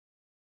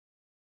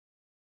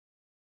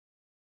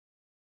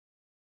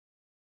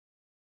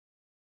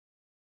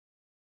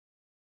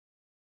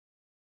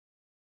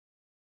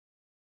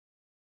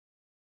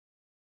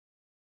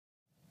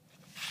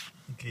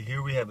Okay,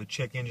 here we have a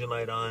check engine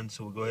light on,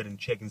 so we'll go ahead and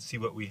check and see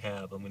what we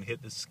have. I'm going to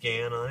hit the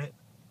scan on it.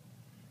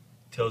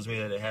 It tells me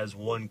that it has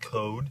one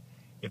code.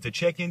 If the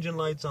check engine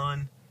light's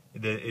on,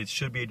 it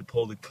should be able to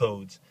pull the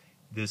codes.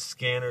 This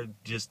scanner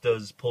just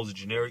pulls the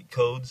generic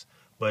codes,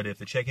 but if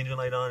the check engine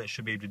light on, it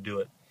should be able to do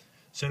it.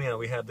 So anyhow,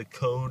 we have the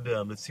code.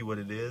 Let's see what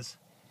it is.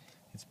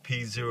 It's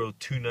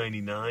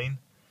P0299.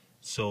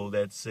 So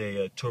that's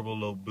a turbo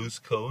low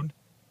boost code.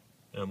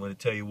 And I'm going to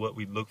tell you what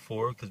we look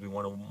for because we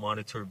want to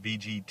monitor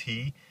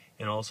VGT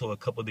and also a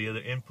couple of the other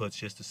inputs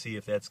just to see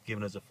if that's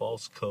giving us a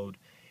false code.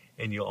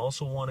 And you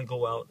also want to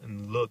go out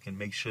and look and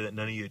make sure that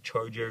none of your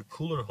charge air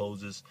cooler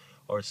hoses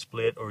are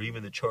split, or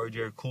even the charge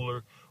air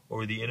cooler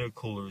or the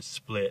intercooler is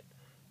split,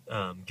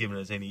 giving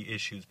us any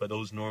issues. But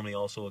those normally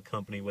also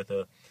accompany with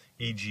a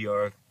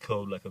EGR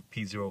code like a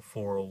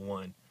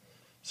P0401.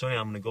 So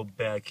now I'm going to go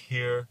back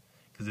here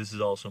because this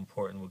is also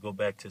important. We'll go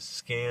back to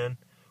scan.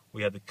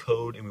 We have the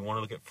code, and we want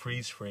to look at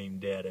freeze frame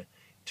data.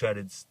 Try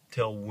to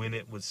tell when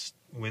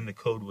the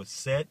code was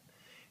set,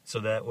 so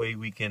that way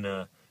we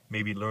can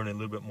maybe learn a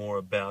little bit more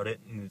about it.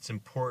 And it's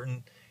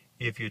important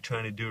if you're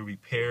trying to do a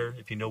repair,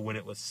 if you know when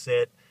it was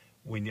set,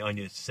 on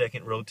your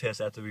second road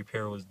test after the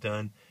repair was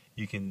done,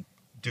 you can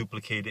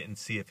duplicate it and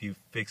see if you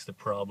fixed the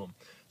problem.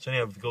 So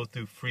now we go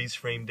through freeze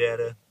frame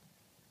data,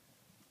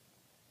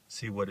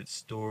 see what it's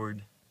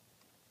stored.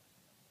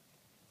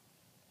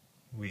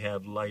 We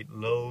have light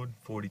load,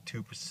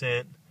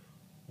 42%,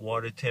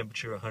 water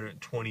temperature,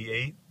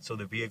 128, so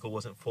the vehicle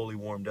wasn't fully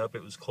warmed up.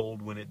 It was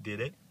cold when it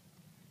did it.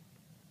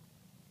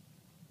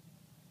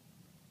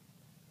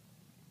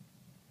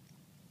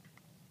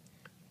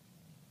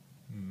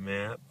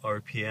 Map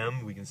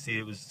RPM, we can see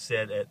it was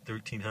set at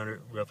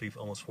 1300, roughly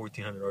almost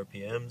 1400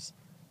 RPMs,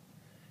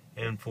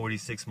 and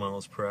 46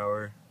 miles per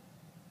hour.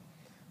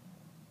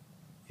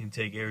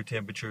 Intake air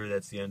temperature,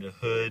 that's the under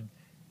hood,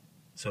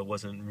 so it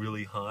wasn't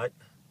really hot.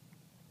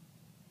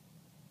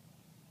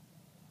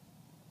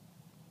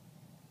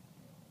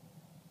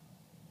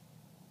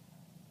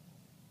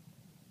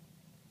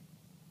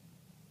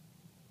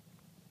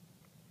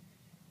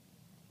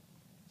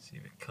 See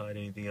if it caught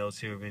anything else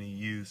here of any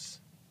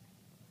use.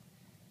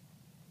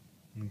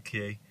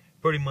 Okay,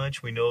 pretty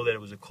much we know that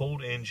it was a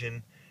cold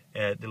engine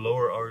at the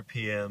lower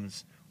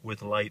RPMs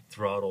with light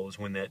throttles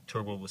when that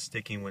turbo was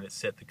sticking when it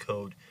set the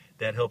code.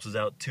 That helps us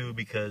out too,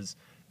 because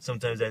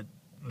sometimes at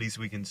least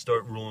we can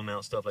start ruling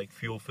out stuff like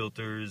fuel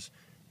filters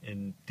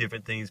and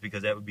different things,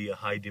 because that would be a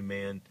high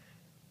demand.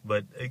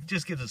 But it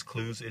just gives us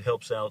clues. It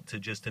helps out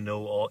to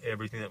know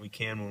everything that we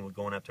can when we're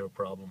going after a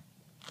problem.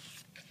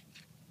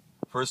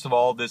 First of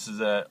all, this is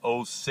a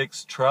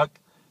 06 truck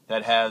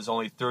that has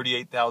only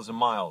 38,000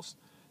 miles.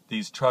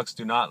 These trucks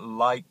do not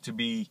like to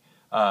be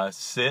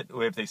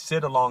if they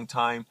sit a long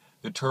time,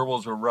 the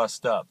turbos will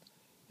rust up.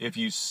 If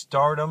you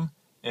start them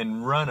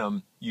and run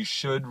them, you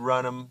should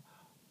run them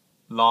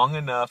long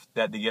enough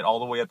that they get all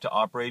the way up to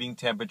operating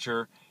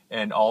temperature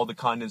and all the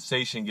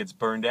condensation gets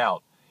burned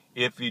out.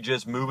 If you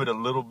just move it a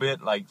little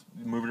bit, like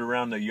move it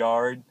around the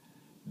yard,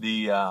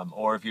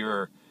 or if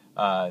you're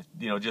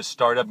just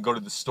start up and go to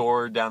the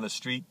store down the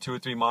street 2 or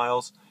 3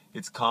 miles,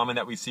 it's common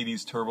that we see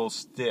these turbos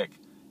stick.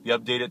 The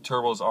updated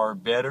turbos are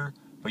better,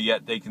 but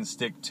yet they can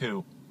stick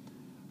too.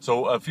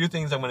 So a few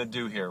things I'm going to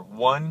do here.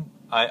 One,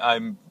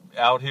 I'm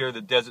out here in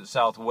the desert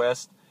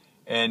southwest,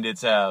 and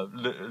it's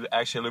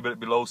actually a little bit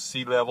below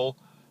sea level,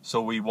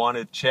 so we want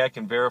to check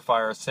and verify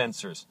our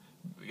sensors.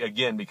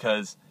 Again,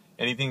 because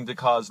anything to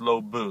cause low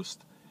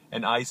boost.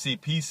 An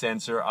ICP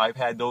sensor, I've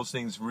had those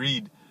things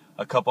read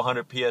a couple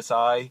hundred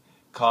PSI,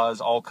 cause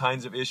all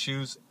kinds of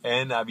issues,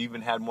 and I've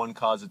even had one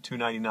cause a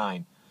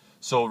 299.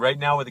 So right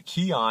now with the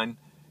key on,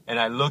 and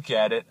I look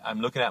at it,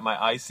 I'm looking at my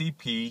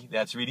ICP,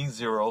 that's reading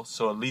 0,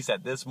 so at least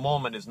at this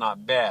moment it's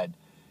not bad.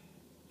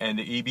 And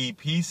the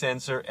EBP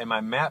sensor and my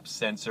MAP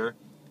sensor,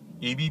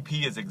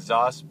 EBP is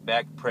exhaust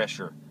back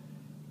pressure,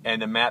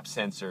 and the MAP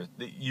sensor,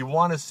 you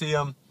want to see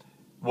them,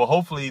 well,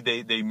 hopefully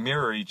they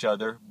mirror each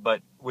other,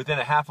 but within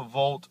a half a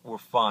volt we're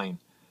fine,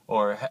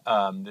 or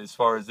as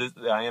far as this,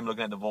 I am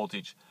looking at the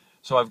voltage.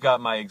 So I've got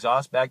my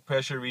exhaust back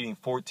pressure reading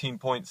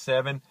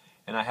 14.7,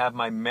 and I have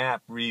my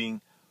MAP reading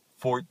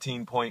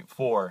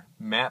 14.4.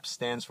 MAP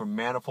stands for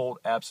manifold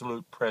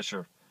absolute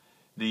pressure.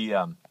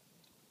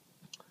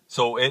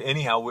 So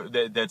anyhow,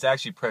 that's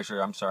actually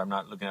pressure. I'm sorry, I'm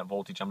not looking at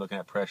voltage, I'm looking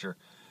at pressure.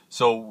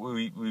 So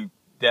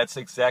that's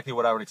exactly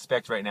what I would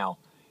expect right now.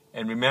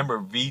 And remember,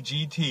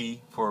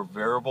 VGT, for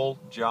variable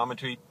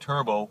geometry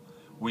turbo,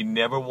 we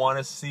never want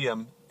to see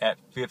them at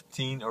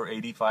 15 or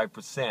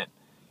 85%.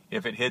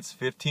 If it hits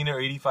 15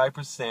 or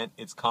 85%,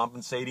 it's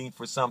compensating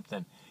for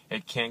something.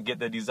 It can't get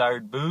the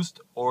desired boost,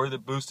 or the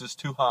boost is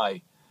too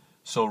high.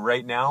 So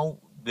right now,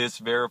 this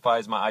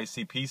verifies my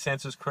ICP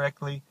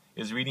sensors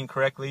is reading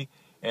correctly,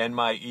 and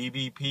my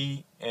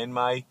EBP and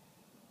my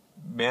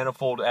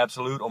manifold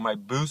absolute, or my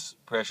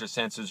boost pressure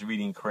sensors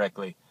reading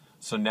correctly.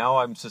 So now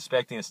I'm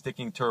suspecting a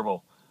sticking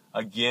turbo.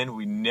 Again,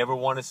 we never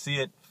want to see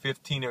it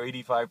 15 or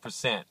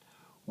 85%.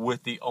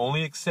 With the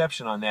only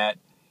exception on that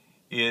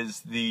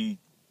is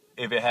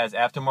if it has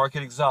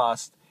aftermarket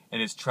exhaust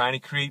and it's trying to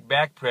create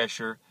back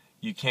pressure,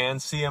 you can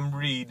see them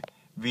read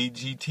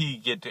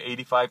VGT get to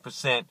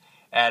 85%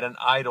 at an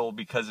idle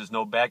because there's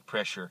no back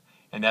pressure.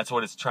 And that's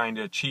what it's trying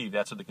to achieve.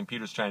 That's what the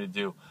computer's trying to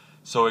do.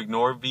 So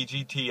ignore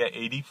VGT at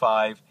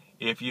 85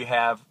 if you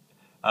have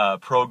a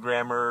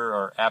programmer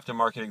or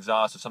aftermarket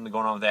exhaust or something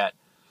going on with that.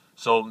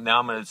 So now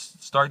I'm going to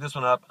start this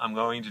one up. I'm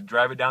going to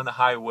drive it down the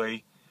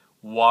highway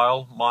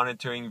while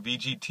monitoring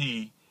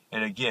VGT.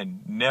 And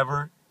again,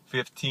 never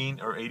 15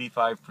 or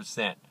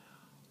 85%.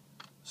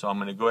 So I'm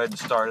going to go ahead and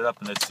start it up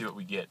and let's see what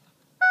we get.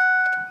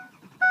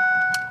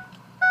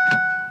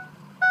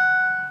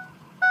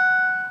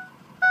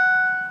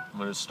 I'm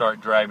going to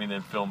start driving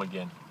then film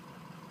again.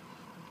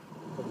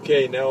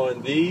 Okay, now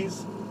on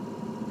these,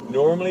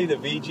 normally the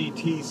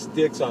VGT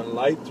sticks on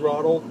light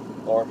throttle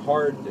or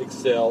hard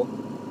accel.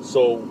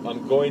 So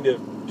I'm going to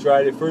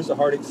try to first a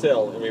hard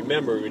accel. And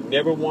remember, we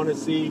never want to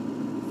see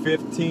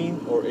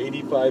 15 or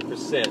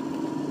 85%.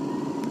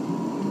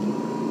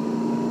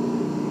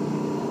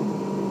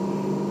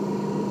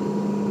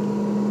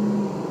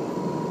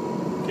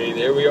 Okay,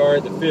 there we are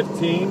at the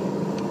 15.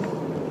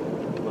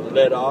 I'm going to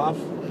let off.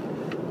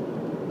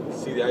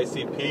 See the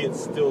ICP, it's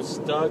still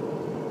stuck.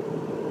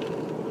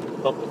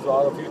 Pump the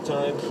throttle a few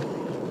times.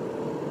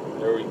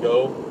 There we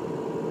go.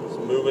 It's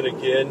moving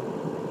again.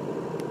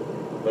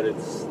 But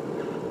it's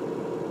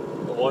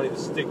wanting to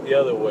stick the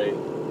other way.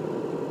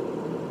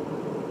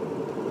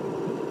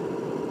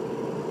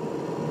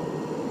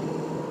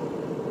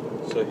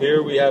 So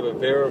here we have a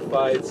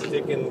verified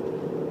sticking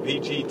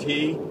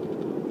VGT.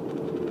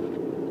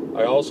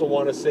 I also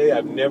want to say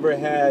I've never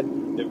had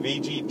the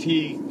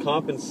VGT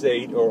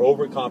compensate or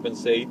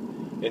overcompensate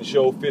and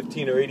show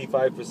 15 or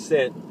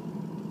 85%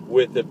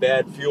 with the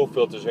bad fuel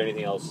filters or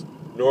anything else.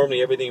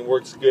 Normally everything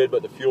works good,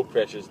 but the fuel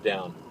pressure's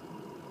down.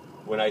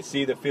 When I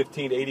see the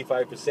 15 to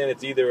 85%,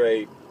 it's either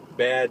a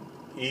bad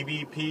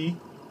EBP,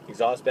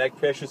 exhaust back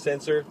pressure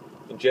sensor,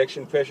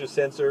 injection pressure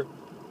sensor,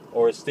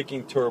 or a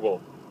sticking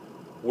turbo,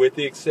 with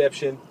the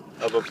exception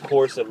of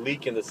course, a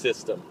leak in the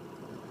system.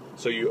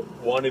 So you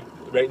want to,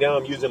 right now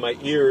I'm using my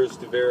ears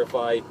to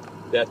verify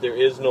that there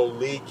is no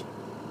leak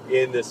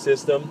in the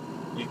system.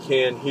 You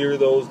can hear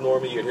those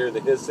normally, you hear the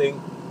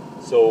hissing.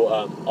 So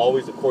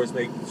always, of course,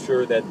 make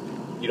sure that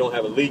you don't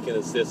have a leak in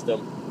the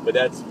system. But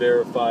that's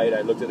verified.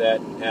 I looked at that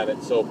and have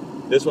it. So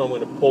this one I'm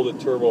going to pull the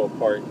turbo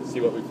apart and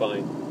see what we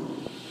find.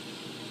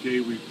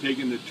 Okay, we've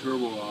taken the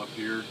turbo off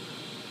here,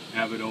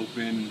 have it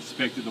open,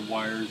 inspected the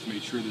wires,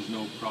 made sure there's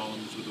no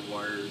problems with the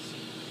wires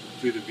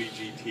to the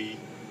VGT,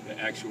 the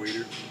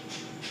actuator.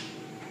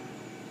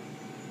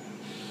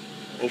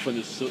 Open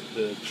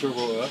the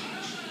turbo up,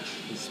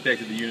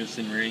 inspected the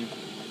unison ring,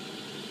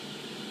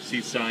 see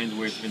signs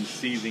where it's been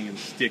seizing and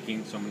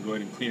sticking, so I'm going to go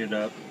ahead and clean it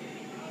up.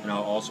 And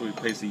I'll also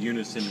replace the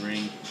unison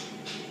ring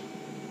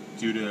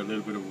due to a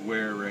little bit of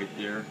wear right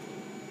there,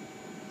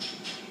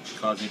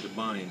 causing it to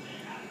bind.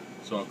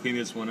 So I'll clean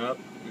this one up,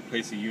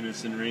 replace the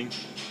unison ring,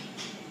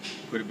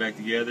 put it back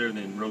together, and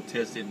then road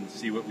test it and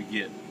see what we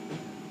get.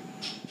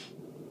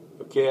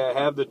 Okay, I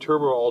have the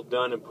turbo all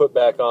done and put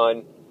back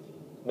on.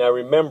 Now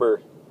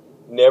remember,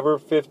 never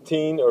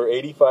 15 or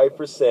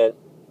 85%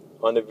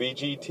 on the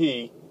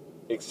VGT,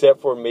 except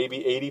for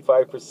maybe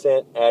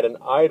 85% at an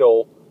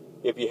idle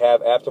if you have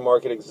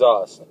aftermarket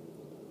exhaust.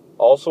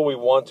 Also, we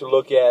want to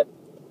look at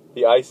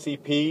the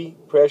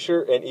ICP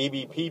pressure and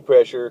EBP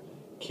pressure,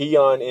 key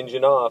on,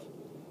 engine off,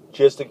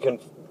 just to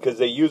because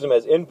they use them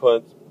as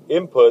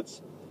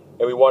inputs,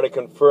 and we want to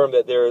confirm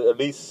that they're at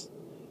least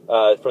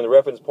from the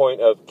reference point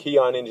of key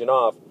on, engine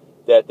off,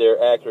 that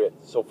they're accurate.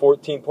 So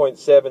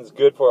 14.7 is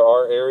good for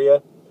our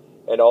area,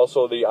 and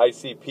also the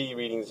ICP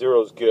reading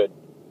 0 is good.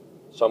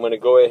 So I'm going to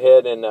go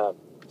ahead and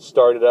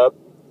start it up,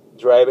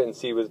 drive it, and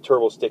see where the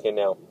turbo's sticking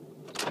now.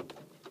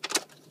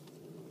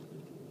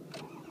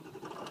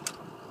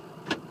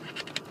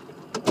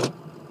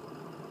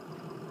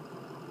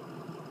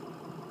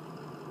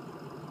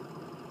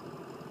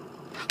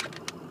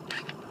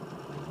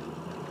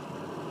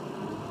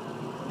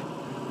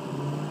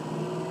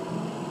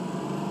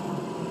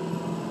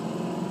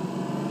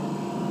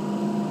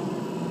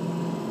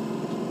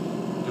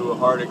 Do a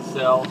hard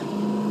accel.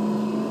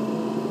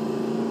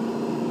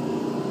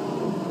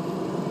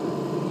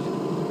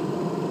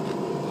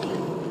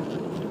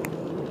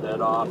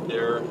 That off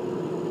there.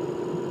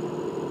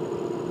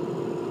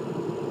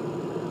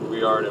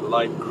 We are at a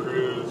light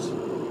cruise.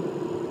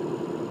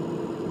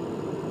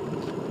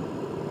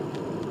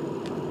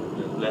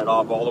 Let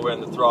off all the way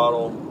on the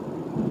throttle.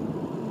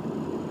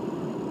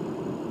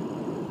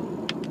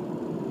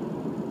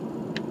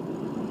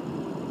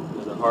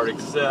 There's a hard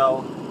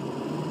accel.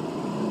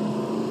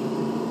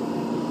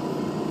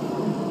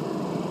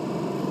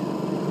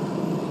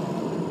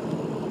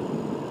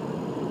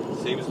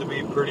 Seems to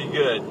be pretty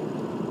good.